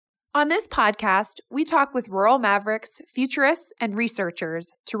On this podcast, we talk with rural mavericks, futurists, and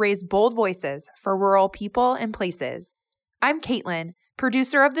researchers to raise bold voices for rural people and places. I'm Caitlin,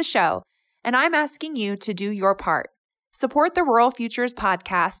 producer of the show, and I'm asking you to do your part. Support the Rural Futures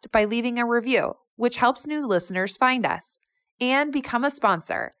podcast by leaving a review, which helps new listeners find us, and become a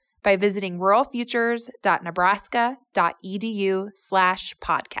sponsor by visiting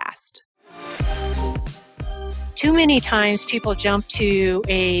ruralfutures.nebraska.edu/podcast. Too many times people jump to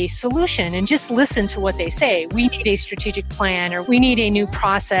a solution and just listen to what they say. We need a strategic plan, or we need a new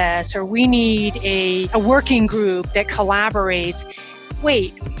process, or we need a working group that collaborates.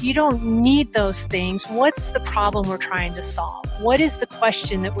 Wait, you don't need those things. What's the problem we're trying to solve? What is the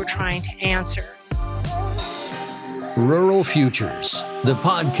question that we're trying to answer? Rural Futures, the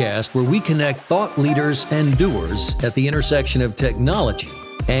podcast where we connect thought leaders and doers at the intersection of technology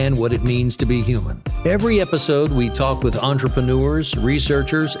and what it means to be human. Every episode, we talk with entrepreneurs,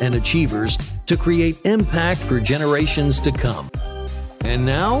 researchers, and achievers to create impact for generations to come. And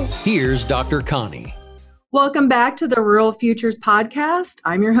now, here's Dr. Connie. Welcome back to the Rural Futures podcast.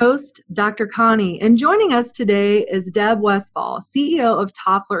 I'm your host, Dr. Connie, and joining us today is Deb Westphal, CEO of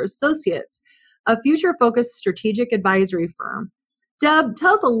Toffler Associates, a future-focused strategic advisory firm. Deb,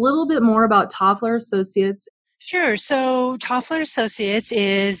 tell us a little bit more about Toffler Associates. Sure. So Toffler Associates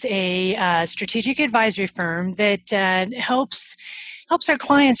is a strategic advisory firm that helps our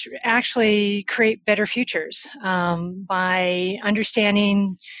clients actually create better futures by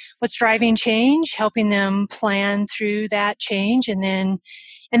understanding what's driving change, helping them plan through that change, and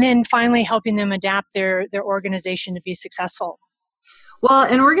then finally helping them adapt their organization to be successful. Well,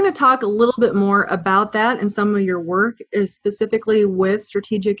 and we're going to talk a little bit more about that and some of your work is specifically with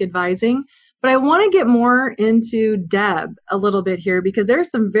strategic advising. But I want to get more into Deb a little bit here because there are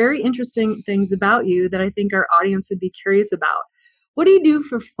some very interesting things about you that I think our audience would be curious about. What do you do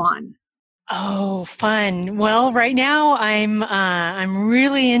for fun? Oh, fun. Well, right now I'm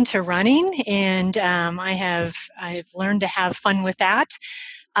really into running, and I've learned to have fun with that.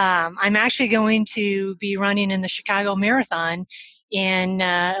 I'm actually going to be running in the Chicago Marathon in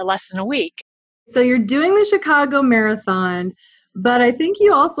less than a week. So you're doing the Chicago Marathon, but I think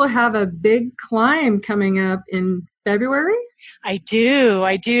you also have a big climb coming up in February? I do.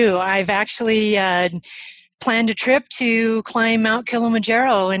 I've actually planned a trip to climb Mount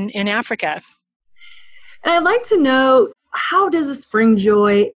Kilimanjaro in Africa. And I'd like to know, how does this bring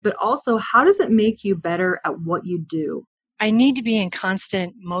joy, but also how does it make you better at what you do? I need to be in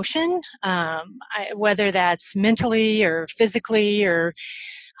constant motion, whether that's mentally or physically or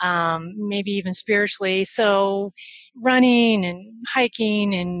maybe even spiritually. So running and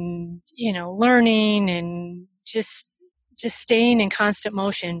hiking and, learning and just staying in constant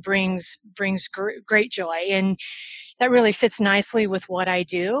motion brings great joy. And that really fits nicely with what I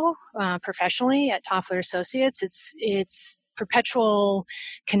do professionally at Toffler Associates. It's perpetual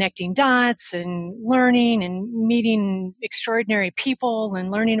connecting dots and learning and meeting extraordinary people and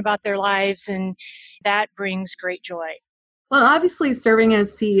learning about their lives. And that brings great joy. Well, obviously, serving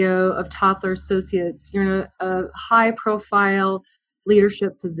as CEO of Toffler Associates, you're in a high-profile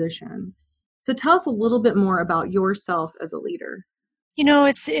leadership position. So tell us a little bit more about yourself as a leader.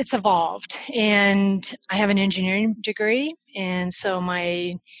 It's evolved, and I have an engineering degree, and so in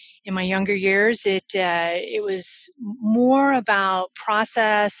my younger years, it was more about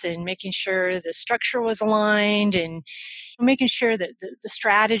process and making sure the structure was aligned and making sure that the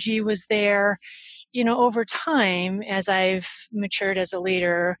strategy was there. Over time, as I've matured as a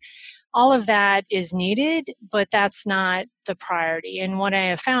leader, all of that is needed, but that's not the priority. And what I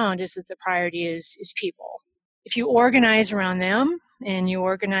have found is that the priority is people. If you organize around them and you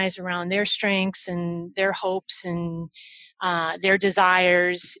organize around their strengths and their hopes and their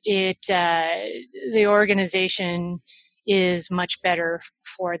desires, the organization is much better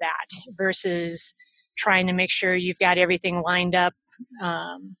for that versus trying to make sure you've got everything lined up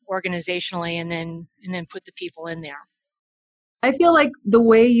organizationally and then put the people in there. I feel like the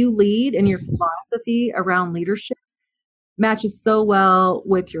way you lead and your philosophy around leadership matches so well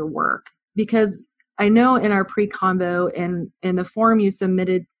with your work, because I know in our pre-convo and in the form you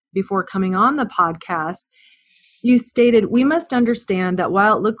submitted before coming on the podcast, you stated, we must understand that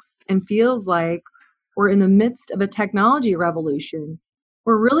while it looks and feels like we're in the midst of a technology revolution,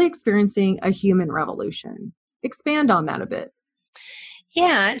 we're really experiencing a human revolution. Expand on that a bit.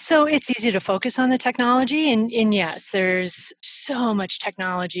 Yeah, so it's easy to focus on the technology, and yes, there's so much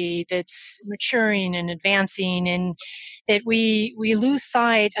technology that's maturing and advancing, and that we lose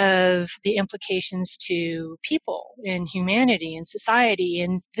sight of the implications to people and humanity and society.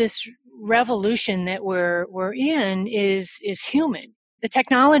 And this revolution that we're in is human. the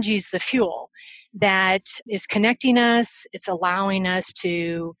technology is the fuel that is connecting us. It's allowing us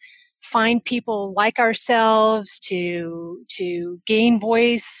to find people like ourselves, to gain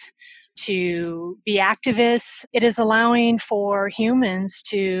voice, to be activists. It is allowing for humans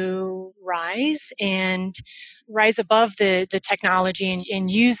to rise above the technology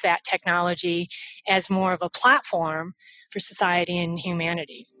and use that technology as more of a platform for society and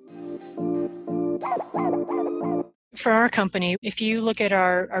humanity. For our company, if you look at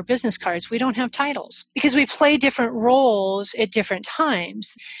our business cards, we don't have titles because we play different roles at different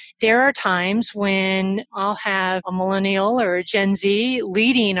times. There are times when I'll have a millennial or a Gen Z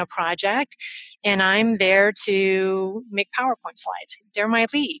leading a project, and I'm there to make PowerPoint slides. They're my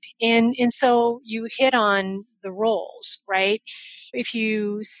lead. And so you hit on the roles, right? If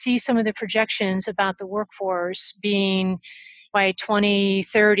you see some of the projections about the workforce being by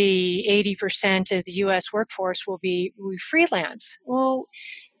 2030, 80% of the U.S. workforce will be freelance. Well,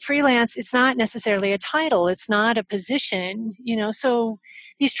 freelance, it's not necessarily a title. It's not a position, so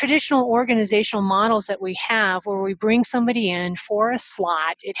these traditional organizational models that we have where we bring somebody in for a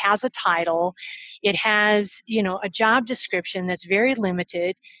slot, it has a title, it has, a job description that's very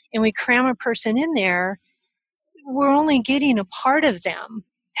limited, and we cram a person in there, we're only getting a part of them.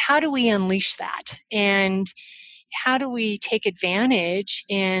 How do we unleash that? And how do we take advantage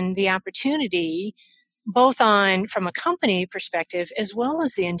in the opportunity, both from a company perspective as well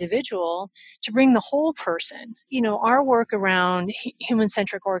as the individual, to bring the whole person? Our work around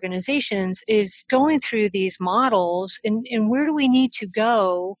human-centric organizations is going through these models and where do we need to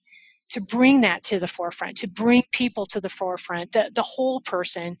go to bring that to the forefront, to bring people to the forefront, the whole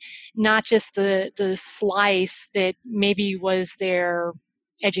person, not just the slice that maybe was their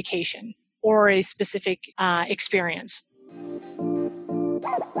education or a specific experience.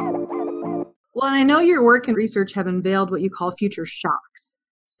 Well, I know your work and research have unveiled what you call future shocks.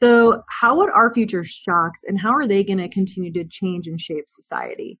 So what are future shocks and how are they going to continue to change and shape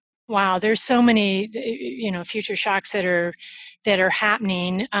society? Wow, there's so many, future shocks that are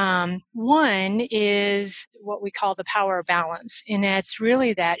happening. One is what we call the power balance, and that's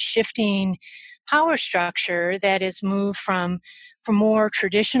really that shifting power structure that is moved from more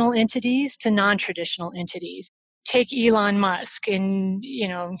traditional entities to non-traditional entities. Take Elon Musk, and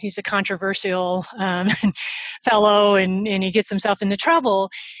he's a controversial fellow, and he gets himself into trouble.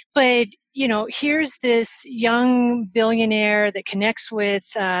 But here's this young billionaire that connects with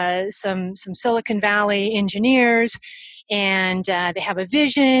some Silicon Valley engineers, and they have a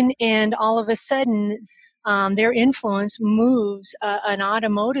vision, and all of a sudden, their influence moves an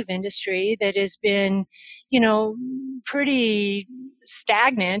automotive industry that has been, pretty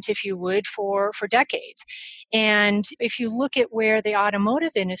stagnant, if you would, for decades. And if you look at where the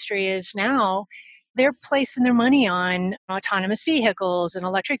automotive industry is now, they're placing their money on autonomous vehicles and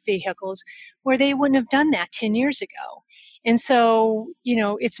electric vehicles where they wouldn't have done that 10 years ago. And so,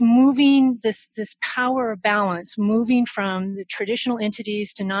 it's moving this power balance, moving from the traditional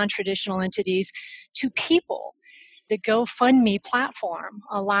entities to non-traditional entities to people. The GoFundMe platform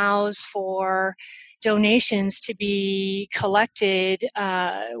allows for donations to be collected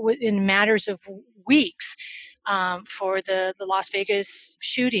in matters of weeks for the Las Vegas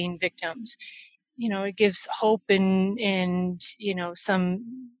shooting victims. It gives hope and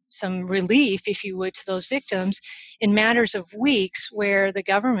some relief, if you would, to those victims in matters of weeks where the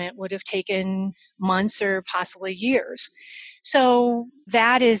government would have taken months or possibly years. So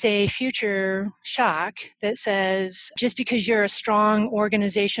that is a future shock that says just because you're a strong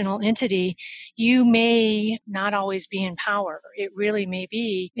organizational entity, you may not always be in power. It really may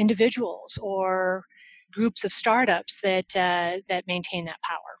be individuals or groups of startups that maintain that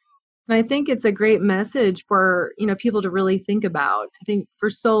power. And I think it's a great message for, people to really think about. I think for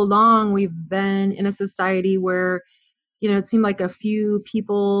so long we've been in a society where, it seemed like a few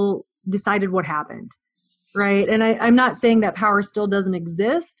people decided what happened, right? And I'm not saying that power still doesn't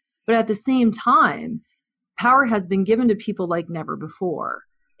exist, but at the same time, power has been given to people like never before.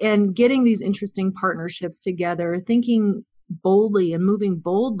 And getting these interesting partnerships together, thinking boldly and moving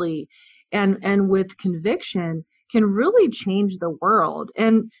boldly and with conviction can really change the world.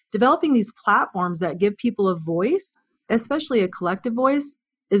 And developing these platforms that give people a voice, especially a collective voice,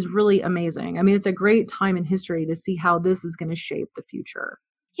 is really amazing. I mean, it's a great time in history to see how this is going to shape the future.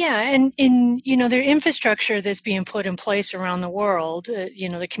 Yeah, and their infrastructure that's being put in place around the world,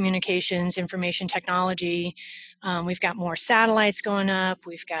 the communications, information technology, we've got more satellites going up,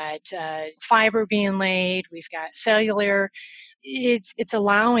 we've got fiber being laid, we've got cellular. It's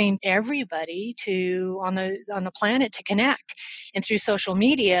allowing everybody on the planet to connect, and through social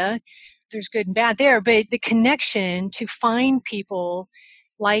media, there's good and bad there, but the connection to find people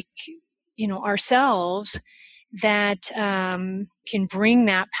like, ourselves that can bring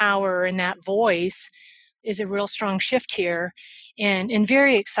that power and that voice is a real strong shift here and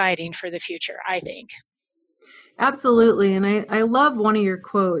very exciting for the future, I think. Absolutely. And I love one of your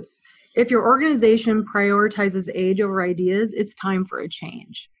quotes. If your organization prioritizes age over ideas, it's time for a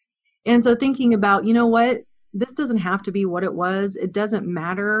change. And so thinking about, you know what, this doesn't have to be what it was. It doesn't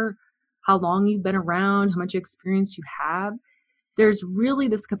matter how long you've been around, how much experience you have. There's really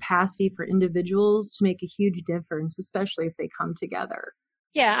this capacity for individuals to make a huge difference, especially if they come together.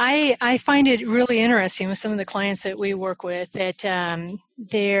 Yeah, I find it really interesting with some of the clients that we work with that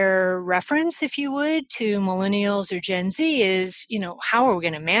their reference, if you would, to millennials or Gen Z is, how are we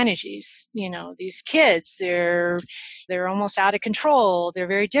going to manage these, these kids? They're almost out of control. They're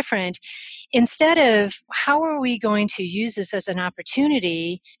very different. Instead of how are we going to use this as an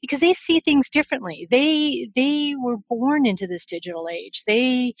opportunity, because they see things differently. They were born into this digital age.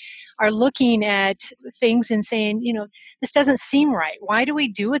 They are looking at things and saying, this doesn't seem right. Why do we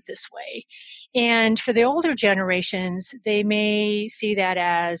do it this way? And for the older generations, they may see that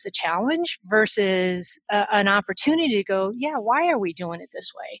as a challenge versus an opportunity to go, yeah, why are we doing it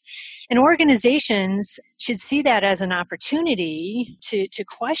this way? And organizations should see that as an opportunity to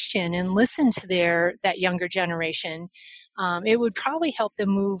question and listen to that younger generation. It would probably help them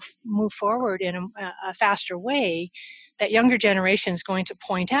move forward in a faster way. That younger generation is going to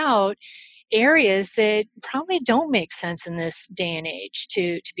point out areas that probably don't make sense in this day and age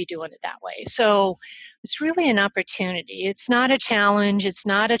to be doing it that way. So it's really an opportunity. It's not a challenge. It's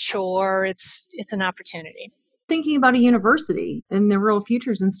not a chore. It's an opportunity. Thinking about a university and the Rural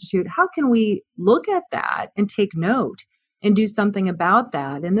Futures Institute, how can we look at that and take note and do something about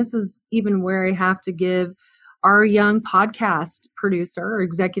that? And this is even where I have to give our young podcast producer or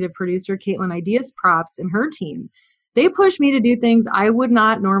executive producer, Caitlin, ideas props and her team. They push me to do things I would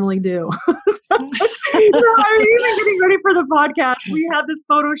not normally do. I'm even getting ready for the podcast. We had this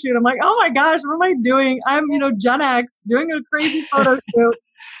photo shoot. I'm like, oh my gosh, what am I doing? I'm, Gen X doing a crazy photo shoot.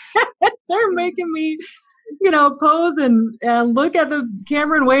 They're making me, pose and look at the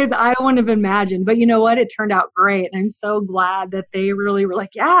camera in ways I wouldn't have imagined. But you know what? It turned out great. And I'm so glad that they really were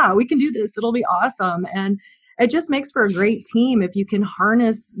like, yeah, we can do this. It'll be awesome. And it just makes for a great team if you can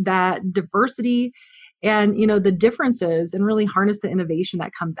harness that diversity and, the differences and really harness the innovation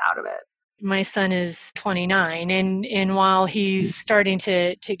that comes out of it. My son is 29, and while he's starting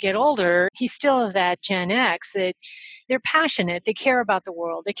to get older, he's still of that Gen X that they're passionate. They care about the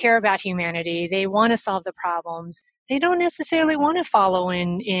world. They care about humanity. They want to solve the problems. They don't necessarily want to follow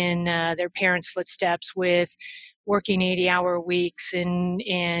in their parents' footsteps with working 80-hour weeks and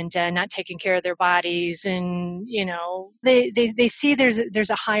not taking care of their bodies. And, they see there's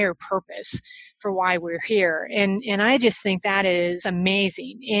a higher purpose for why we're here. And I just think that is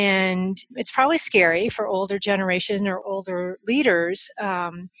amazing. And it's probably scary for older generation or older leaders,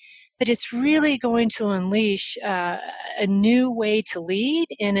 but it's really going to unleash a new way to lead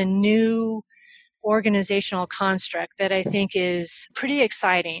and a new organizational construct that I think is pretty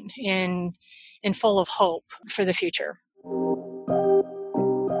exciting and full of hope for the future.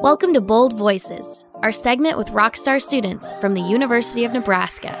 Welcome to Bold Voices, our segment with rockstar students from the University of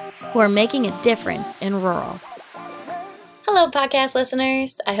Nebraska who are making a difference in rural. Hello, podcast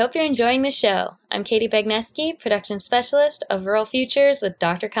listeners. I hope you're enjoying the show. I'm Katie Begneski, production specialist of Rural Futures with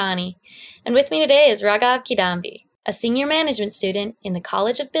Dr. Connie. And with me today is Raghav Kidambi, a senior management student in the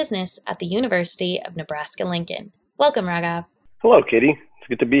College of Business at the University of Nebraska-Lincoln. Welcome, Raghav. Hello, Katie. It's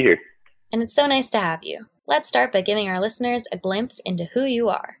good to be here. And it's so nice to have you. Let's start by giving our listeners a glimpse into who you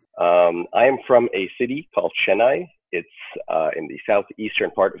are. I am from a city called Chennai. It's in the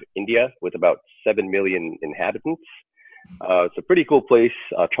southeastern part of India with about 7 million inhabitants. It's a pretty cool place,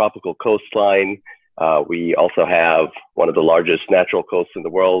 tropical coastline. We also have one of the largest natural coasts in the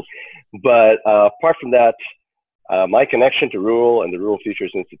world. But apart from that, my connection to rural and the Rural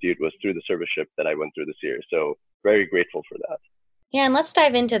Futures Institute was through the serviceship that I went through this year. So very grateful for that. Yeah, and let's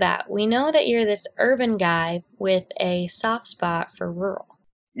dive into that. We know that you're this urban guy with a soft spot for rural.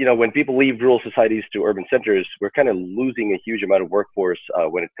 When people leave rural societies to urban centers, we're kind of losing a huge amount of workforce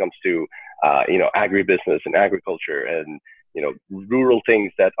when it comes to, agribusiness and agriculture and, rural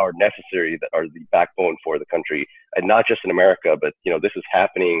things that are necessary, that are the backbone for the country, and not just in America, but, this is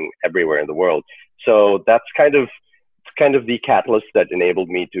happening everywhere in the world. So that's kind of the catalyst that enabled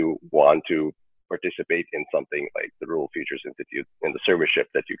me to want to participate in something like the Rural Futures Institute and the serviceship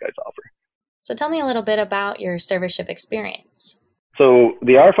that you guys offer. So tell me a little bit about your serviceship experience. So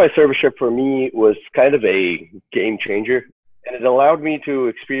the RFI serviceship for me was kind of a game changer. And it allowed me to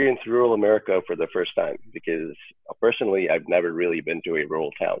experience rural America for the first time because personally, I've never really been to a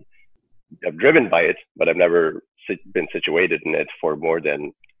rural town. I've driven by it, but I've never been situated in it for more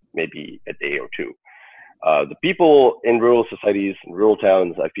than maybe a day or two. The people in rural societies, and rural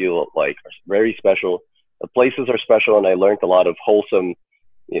towns, I feel like are very special. The places are special, and I learned a lot of wholesome,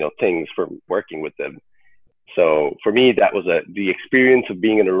 things from working with them. So for me, that was the experience of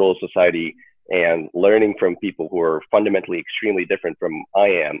being in a rural society and learning from people who are fundamentally extremely different from I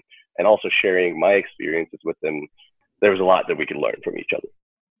am, and also sharing my experiences with them. There was a lot that we could learn from each other.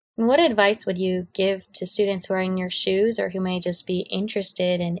 What advice would you give to students who are in your shoes or who may just be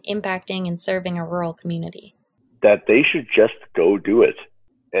interested in impacting and serving a rural community? That they should just go do it.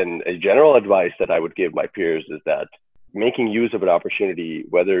 And a general advice that I would give my peers is that making use of an opportunity,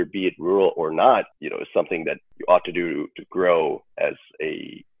 whether be it rural or not, is something that you ought to do to grow as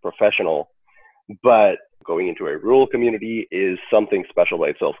a professional. But going into a rural community is something special by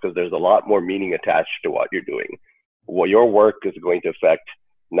itself because there's a lot more meaning attached to what you're doing. What your work is going to affect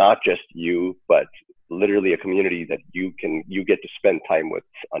not just you, but literally a community that you get to spend time with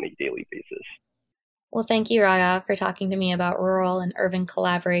on a daily basis. Well, thank you, Raghav, for talking to me about rural and urban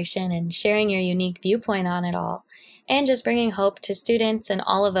collaboration and sharing your unique viewpoint on it all, and just bringing hope to students and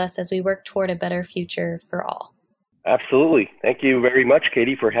all of us as we work toward a better future for all. Absolutely. Thank you very much,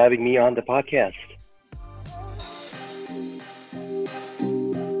 Katie, for having me on the podcast.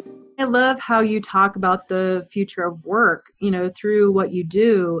 I love how you talk about the future of work, through what you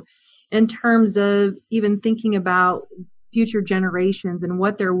do in terms of even thinking about future generations and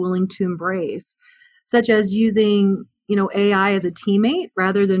what they're willing to embrace, such as using, AI as a teammate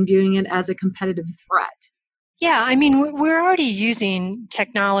rather than viewing it as a competitive threat. Yeah, I mean, we're already using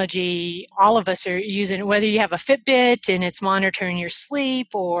technology. All of us are using it, whether you have a Fitbit and it's monitoring your sleep,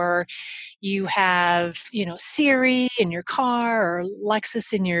 or you have, Siri in your car or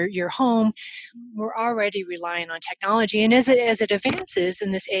Lexus in your home. We're already relying on technology. And as it advances in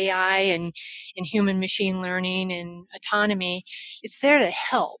this AI and human machine learning and autonomy, it's there to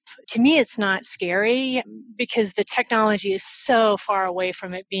help. To me, it's not scary because the technology is so far away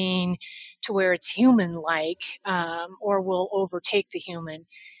from it being to where it's human-like or will overtake the human.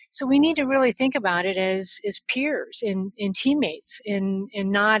 So we need to really think about it as peers and teammates and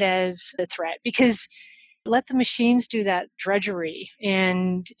not as a threat, because let the machines do that drudgery,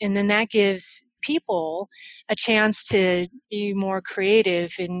 and then that gives people a chance to be more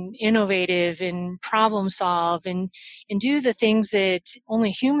creative and innovative and problem solve and do the things that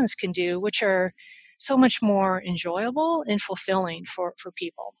only humans can do, which are so much more enjoyable and fulfilling for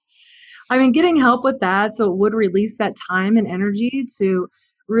people. I mean, getting help with that, so it would release that time and energy to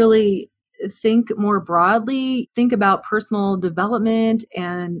really think more broadly, think about personal development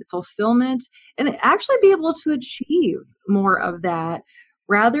and fulfillment, and actually be able to achieve more of that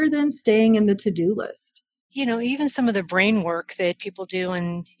rather than staying in the to-do list. Even some of the brain work that people do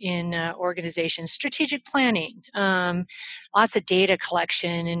in organizations, strategic planning, lots of data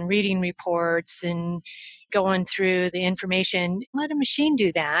collection and reading reports and going through the information. Let a machine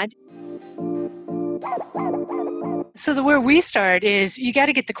do that. So where we start is you got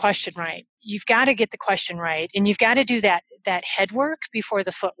to get the question right. You've got to get the question right, and you've got to do that head work before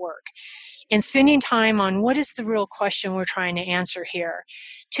the footwork. And spending time on what is the real question we're trying to answer here.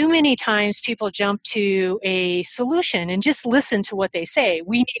 Too many times people jump to a solution and just listen to what they say.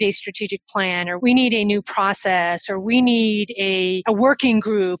 We need a strategic plan, or we need a new process, or we need a working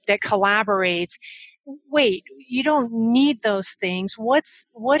group that collaborates. Wait, you don't need those things. What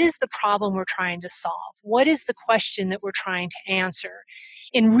is the problem we're trying to solve? What is the question that we're trying to answer?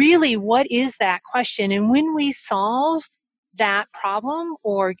 And really, what is that question? And when we solve that problem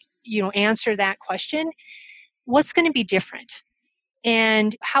or answer that question, what's going to be different?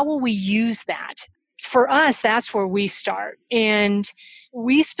 And how will we use that? For us, that's where we start. And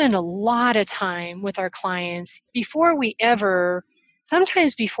we spend a lot of time with our clients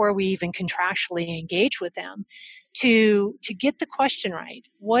sometimes before we even contractually engage with them, to get the question right.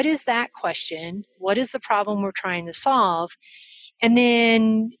 What is that question? What is the problem we're trying to solve? And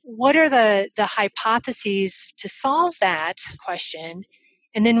then what are the hypotheses to solve that question?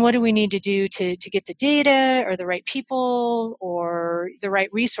 And then what do we need to do to get the data or the right people or the right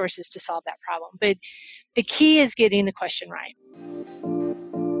resources to solve that problem? But the key is getting the question right.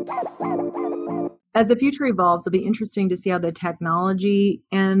 As the future evolves, it'll be interesting to see how the technology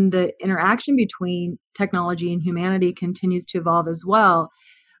and the interaction between technology and humanity continues to evolve as well.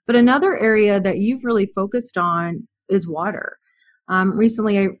 But another area that you've really focused on is water.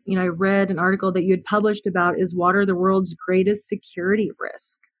 Recently, I read an article that you had published about, is water the world's greatest security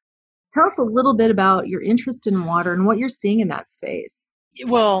risk? Tell us a little bit about your interest in water and what you're seeing in that space.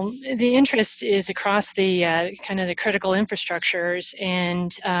 Well, the interest is across the kind of the critical infrastructures,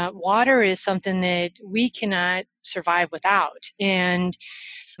 and water is something that we cannot survive without. And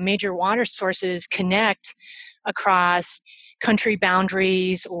major water sources connect across country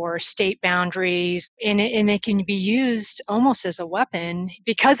boundaries or state boundaries, and they can be used almost as a weapon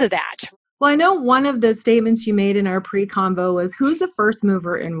because of that. Well, I know one of the statements you made in our pre-convo was, who's the first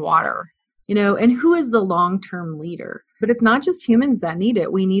mover in water? And who is the long-term leader? But it's not just humans that need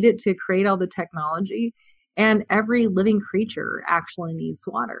it. We need it to create all the technology, and every living creature actually needs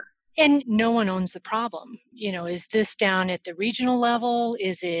water. And no one owns the problem. Is this down at the regional level?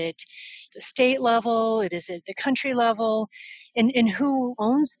 Is it the state level? Is it the country level? And who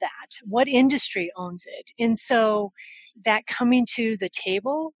owns that? What industry owns it? And so that coming to the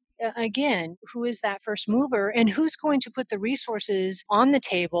table, again, who is that first mover, and who's going to put the resources on the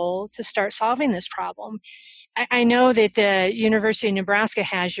table to start solving this problem? I know that the University of Nebraska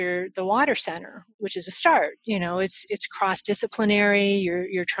has the water center, which is a start. It's cross-disciplinary.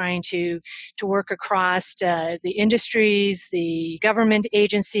 You're trying to work across the industries, the government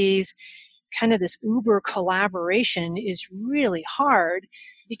agencies. Kind of this uber collaboration is really hard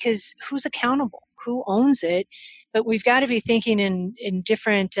because who's accountable? Who owns it? But we've got to be thinking in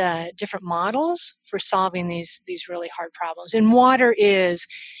different models for solving these really hard problems. And water is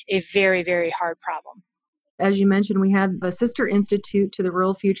a very, very hard problem. As you mentioned, we had a sister institute to the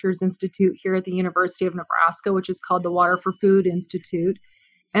Rural Futures Institute here at the University of Nebraska, which is called the Water for Food Institute.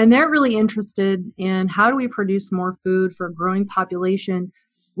 And they're really interested in how do we produce more food for a growing population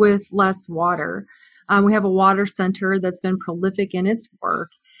with less water. We have a water center that's been prolific in its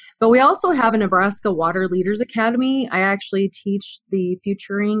work. But we also have a Nebraska Water Leaders Academy. I actually teach the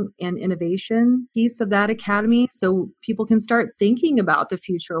futuring and innovation piece of that academy, so people can start thinking about the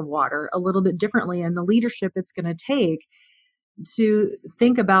future of water a little bit differently and the leadership it's going to take to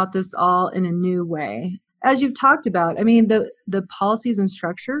think about this all in a new way. As you've talked about, the policies and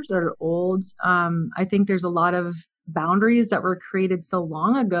structures are old. I think there's a lot of boundaries that were created so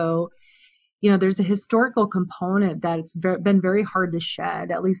long ago. There's a historical component that's been very hard to shed,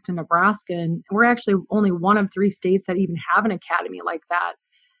 at least in Nebraska. And we're actually only one of 3 states that even have an academy like that.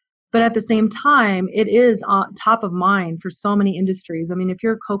 But at the same time, it is on top of mind for so many industries. If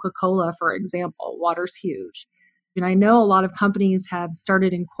you're Coca-Cola, for example, water's huge. And I know a lot of companies have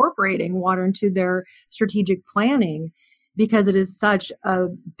started incorporating water into their strategic planning because it is such a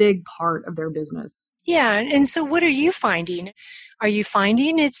big part of their business. Yeah, and so what are you finding? Are you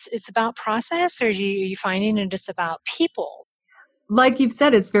finding it's about process, or are you finding it's about people? Like you've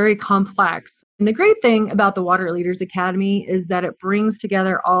said, it's very complex. And the great thing about the Water Leaders Academy is that it brings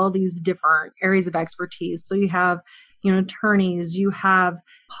together all these different areas of expertise. So you have attorneys, you have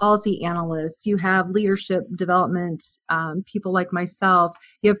policy analysts, you have leadership development people like myself,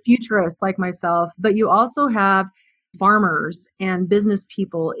 you have futurists like myself, but you also have farmers and business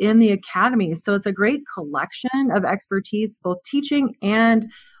people in the academy. So it's a great collection of expertise, both teaching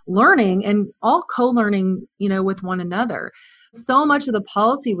and learning, and all co-learning, with one another. So much of the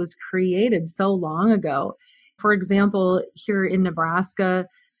policy was created so long ago. For example, here in Nebraska,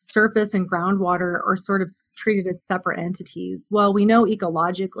 surface and groundwater are sort of treated as separate entities. Well, we know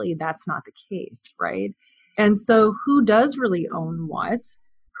ecologically that's not the case, right? And so who does really own what?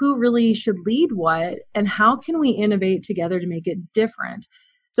 Who really should lead what, and how can we innovate together to make it different?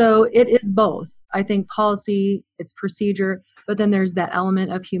 So it is both. I think policy, it's procedure, but then there's that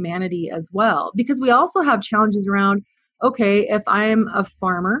element of humanity as well. Because we also have challenges around, okay, if I'm a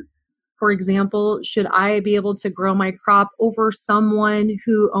farmer, for example, should I be able to grow my crop over someone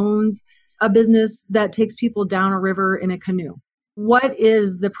who owns a business that takes people down a river in a canoe? What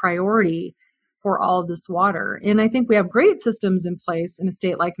is the priority for all of this water? And I think we have great systems in place in a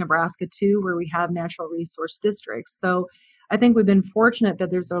state like Nebraska too, where we have natural resource districts. So I think we've been fortunate that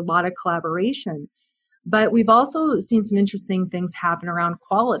there's a lot of collaboration, but we've also seen some interesting things happen around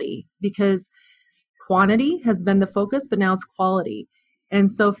quality, because quantity has been the focus, but now it's quality.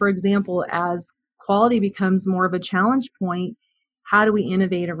 And so, for example, as quality becomes more of a challenge point, how do we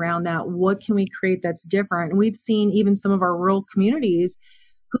innovate around that? What can we create that's different? And we've seen even some of our rural communities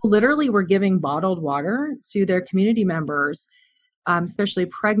who literally were giving bottled water to their community members, especially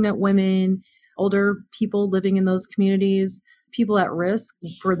pregnant women, older people living in those communities, people at risk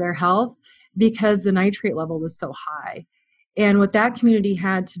for their health, because the nitrate level was so high. And what that community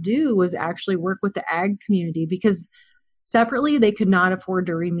had to do was actually work with the ag community, because separately they could not afford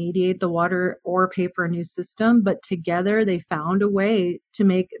to remediate the water or pay for a new system, but together they found a way to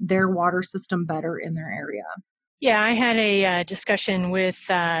make their water system better in their area. Yeah, I had a discussion with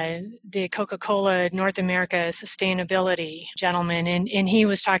the Coca-Cola North America sustainability gentleman, and he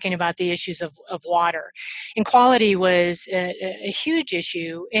was talking about the issues of water. And quality was a huge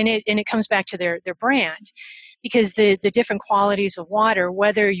issue, and it comes back to their brand. Because the different qualities of water,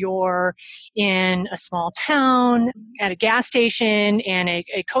 whether you're in a small town, at a gas station, and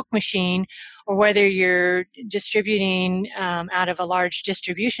a Coke machine, or whether you're distributing out of a large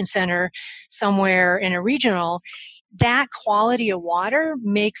distribution center somewhere in a regional, that quality of water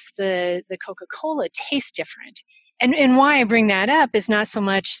makes the Coca-Cola taste different. And why I bring that up is not so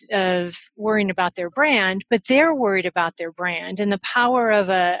much of worrying about their brand, but they're worried about their brand. And the power of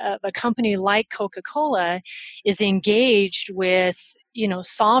a company like Coca-Cola is engaged with,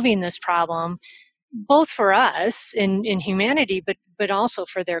 solving this problem, both for us in humanity, but also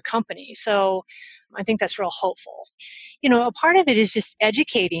for their company. So I think that's real hopeful. A part of it is just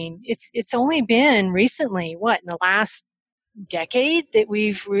educating. It's only been recently, in the last decade, that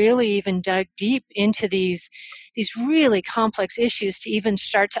we've really even dug deep into these really complex issues to even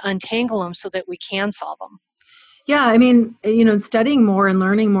start to untangle them so that we can solve them. Yeah, I mean, studying more and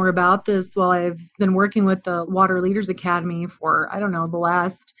learning more about this while I've been working with the Water Leaders Academy for, I don't know,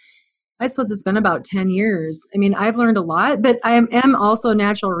 I suppose it's been about 10 years. I mean, I've learned a lot, but I am also a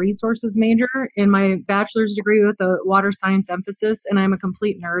natural resources major in my bachelor's degree with a water science emphasis, and I'm a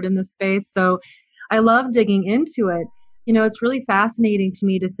complete nerd in this space. So I love digging into it. It's really fascinating to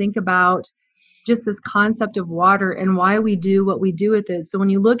me to think about just this concept of water and why we do what we do with it. So when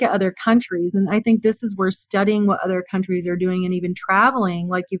you look at other countries, and I think this is where studying what other countries are doing and even traveling,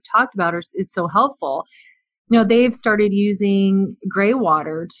 like you've talked about, it's so helpful. They've started using gray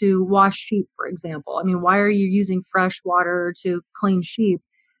water to wash sheep, for example. I mean, why are you using fresh water to clean sheep?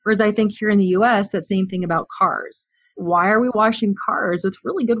 Whereas I think here in the US, that same thing about cars. Why are we washing cars with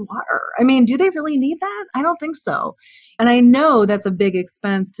really good water? I mean, do they really need that? I don't think so. And I know that's a big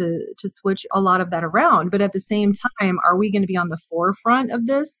expense to switch a lot of that around. But at the same time, are we going to be on the forefront of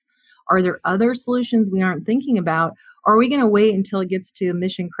this? Are there other solutions we aren't thinking about? Or are we going to wait until it gets to a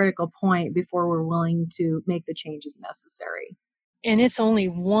mission critical point before we're willing to make the changes necessary? And it's only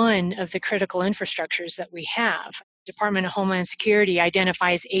one of the critical infrastructures that we have. Department of Homeland Security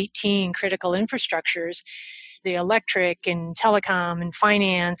identifies 18 critical infrastructures, the electric and telecom and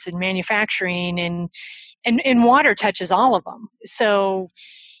finance and manufacturing, and water touches all of them. So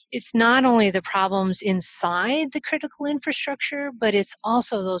it's not only the problems inside the critical infrastructure, but it's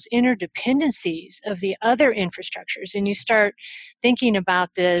also those interdependencies of the other infrastructures. And you start thinking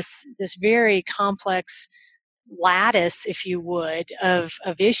about this very complex lattice, if you would, of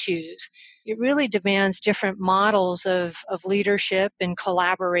issues. It really demands different models of leadership and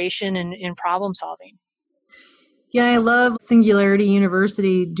collaboration and problem solving. Yeah, I love Singularity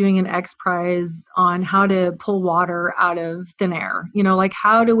University doing an X Prize on how to pull water out of thin air. Like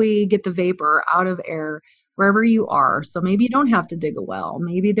how do we get the vapor out of air wherever you are? So maybe you don't have to dig a well.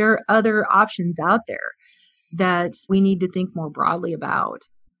 Maybe there are other options out there that we need to think more broadly about.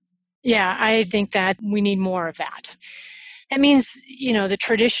 Yeah, I think that we need more of that. That means, the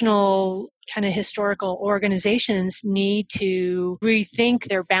traditional kind of historical organizations need to rethink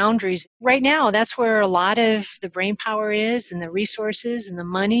their boundaries. Right now, that's where a lot of the brain power is, and the resources and the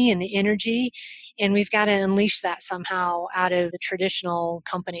money and the energy. And we've got to unleash that somehow out of the traditional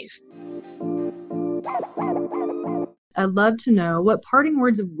companies. I'd love to know, what parting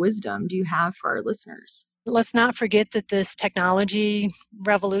words of wisdom do you have for our listeners? Let's not forget that this technology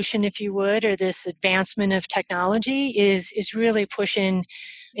revolution, if you would, or this advancement of technology is really pushing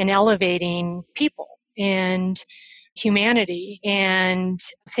and elevating people and humanity, and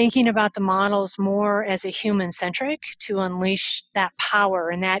thinking about the models more as a human-centric to unleash that power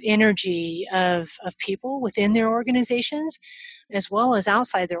and that energy of people within their organizations as well as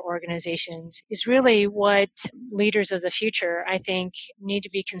outside their organizations is really what leaders of the future, I think, need to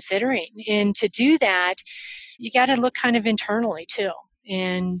be considering. And to do that, you got to look kind of internally too,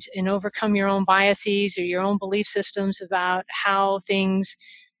 and overcome your own biases or your own belief systems about how things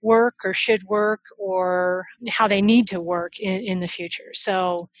work or should work or how they need to work in the future.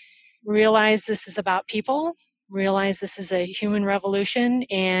 So realize this is about people, realize this is a human revolution,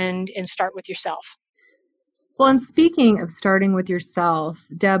 and start with yourself. Well, and speaking of starting with yourself,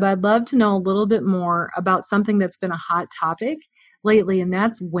 Deb, I'd love to know a little bit more about something that's been a hot topic lately, and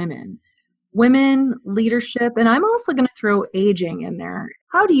that's women. Women, leadership, and I'm also going to throw aging in there.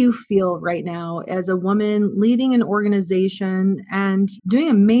 How do you feel right now as a woman leading an organization and doing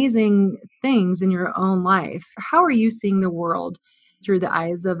amazing things in your own life? How are you seeing the world through the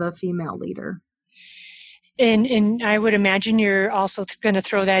eyes of a female leader? And I would imagine you're also going to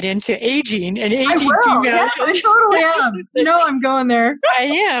throw that into aging and aging. I will. Yes, I totally am. I'm going there. I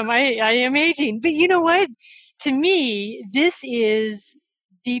am aging. But you know what? To me, this is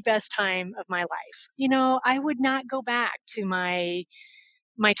the best time of my life. I would not go back to my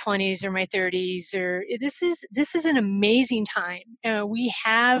 20s or my 30s, or this is an amazing time. We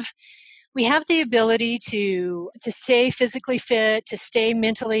have the ability to stay physically fit, to stay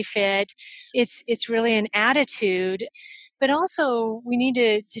mentally fit. It's really an attitude, but also we need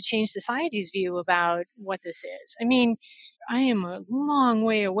to change society's view about what this is. I mean, I am a long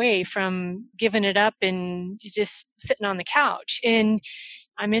way away from giving it up and just sitting on the couch. And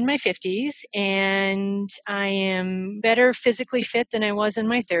I'm in my 50s and I am better physically fit than I was in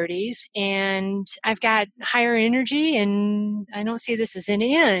my 30s. And I've got higher energy and I don't see this as an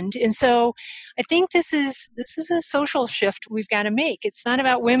end. And so I think this is a social shift we've got to make. It's not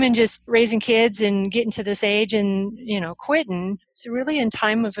about women just raising kids and getting to this age and, quitting. It's really a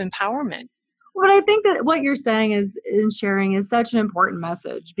time of empowerment. But I think that what you're saying is in sharing is such an important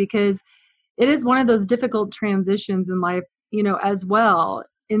message, because it is one of those difficult transitions in life, as well,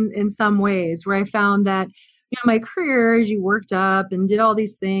 in some ways, where I found that, my career, as you worked up and did all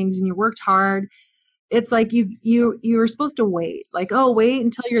these things and you worked hard, it's like you were supposed to wait, like, oh, wait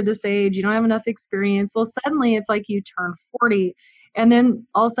until you're this age, you don't have enough experience. Well, suddenly it's like you turn 40 and then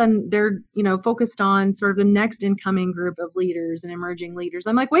all of a sudden they're, focused on sort of the next incoming group of leaders and emerging leaders.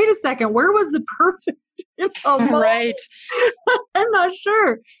 I'm like, wait a second, where was the perfect right? I'm not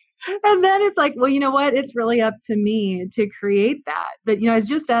sure. And then it's like, well, you know what? It's really up to me to create that. But, I was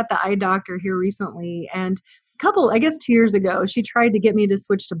just at the eye doctor here recently, and I guess 2 years ago, she tried to get me to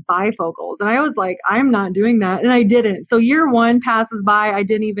switch to bifocals. And I was like, I'm not doing that. And I didn't. So year 1 passes by. I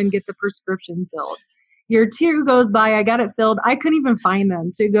didn't even get the prescription filled. Year 2 goes by. I got it filled. I couldn't even find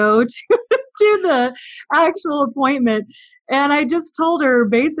them to go to the actual appointment. And I just told her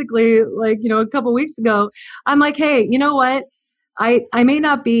basically, like, a couple weeks ago, I'm like, hey, you know what? I may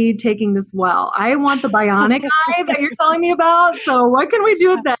not be taking this well. I want the bionic eye that you're telling me about. So what can we do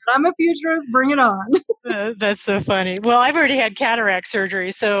with that? I'm a futurist. Bring it on. That's so funny. Well, I've already had cataract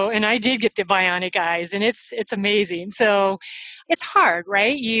surgery, and I did get the bionic eyes, and it's amazing. So it's hard,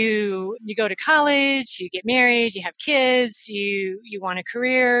 right? You go to college, you get married, you have kids, you want a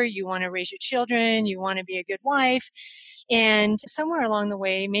career, you want to raise your children, you want to be a good wife. And somewhere along the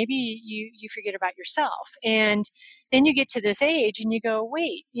way, maybe you forget about yourself. And then you get to this age and you go,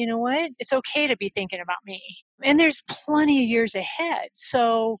 wait, you know what? It's okay to be thinking about me. And there's plenty of years ahead.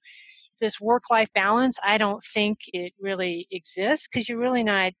 So this work-life balance, I don't think it really exists, because you're really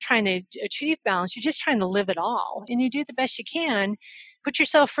not trying to achieve balance. You're just trying to live it all. And you do the best you can. Put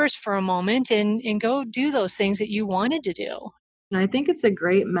yourself first for a moment and go do those things that you wanted to do. And I think it's a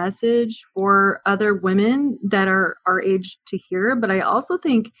great message for other women that are our age to hear. But I also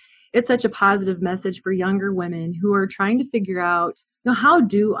think it's such a positive message for younger women who are trying to figure out, how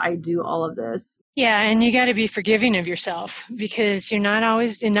do I do all of this? Yeah, and you got to be forgiving of yourself, because you're not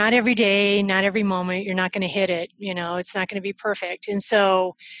always, not every day, not every moment, you're not going to hit it. It's not going to be perfect. And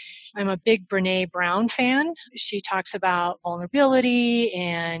so I'm a big Brene Brown fan. She talks about vulnerability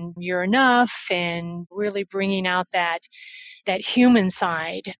and you're enough, and really bringing out that human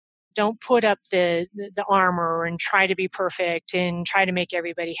side. Don't put up the armor and try to be perfect and try to make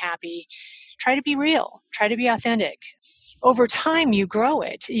everybody happy. Try to be real. Try to be authentic. Over time, you grow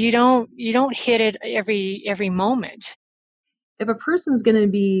it. You don't hit it every moment. If a person's going to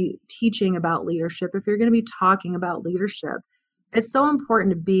be teaching about leadership, if you're going to be talking about leadership, it's so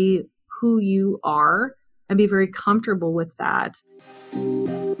important to be who you are and be very comfortable with that.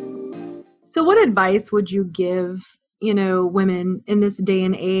 So what advice would you give, women in this day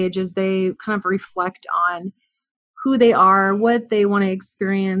and age as they kind of reflect on who they are, what they want to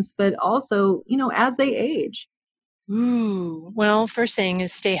experience, but also, as they age? Ooh, well, first thing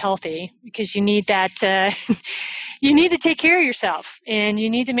is stay healthy, because you need that, you need to take care of yourself, and you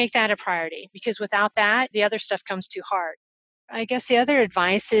need to make that a priority, because without that, the other stuff comes too hard. I guess the other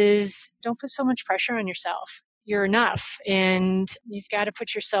advice is don't put so much pressure on yourself. You're enough, and you've got to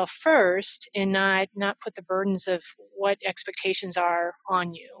put yourself first and not put the burdens of what expectations are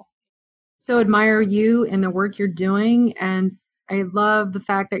on you. So admire you and the work you're doing, and I love the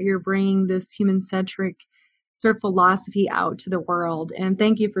fact that you're bringing this human-centric sort of philosophy out to the world. And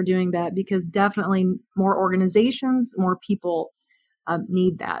thank you for doing that, because definitely more organizations, more people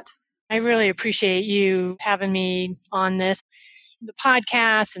need that. I really appreciate you having me on this. The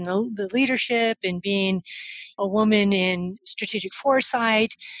podcast and the leadership and being a woman in strategic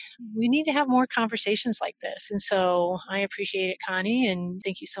foresight. We need to have more conversations like this. And so I appreciate it, Connie, and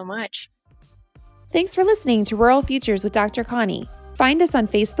thank you so much. Thanks for listening to Rural Futures with Dr. Connie. Find us on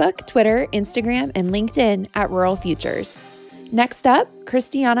Facebook, Twitter, Instagram, and LinkedIn at Rural Futures. Next up,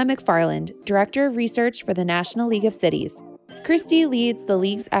 Christiana McFarland, Director of Research for the National League of Cities. Christy leads the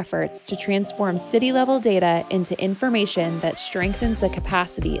League's efforts to transform city-level data into information that strengthens the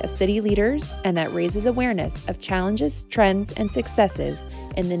capacity of city leaders and that raises awareness of challenges, trends, and successes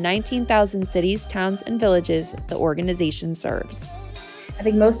in the 19,000 cities, towns, and villages the organization serves. I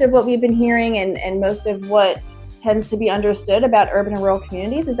think most of what we've been hearing and most of what tends to be understood about urban and rural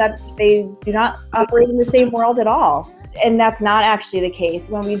communities is that they do not operate in the same world at all. And that's not actually the case.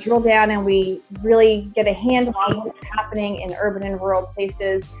 When we drill down and we really get a handle on what's happening in urban and rural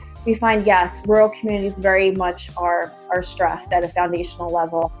places, we find, yes, rural communities very much are stressed at a foundational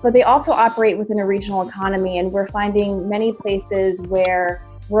level. But they also operate within a regional economy, and we're finding many places where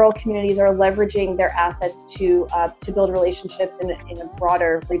rural communities are leveraging their assets to build relationships in a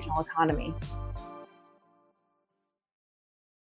broader regional economy.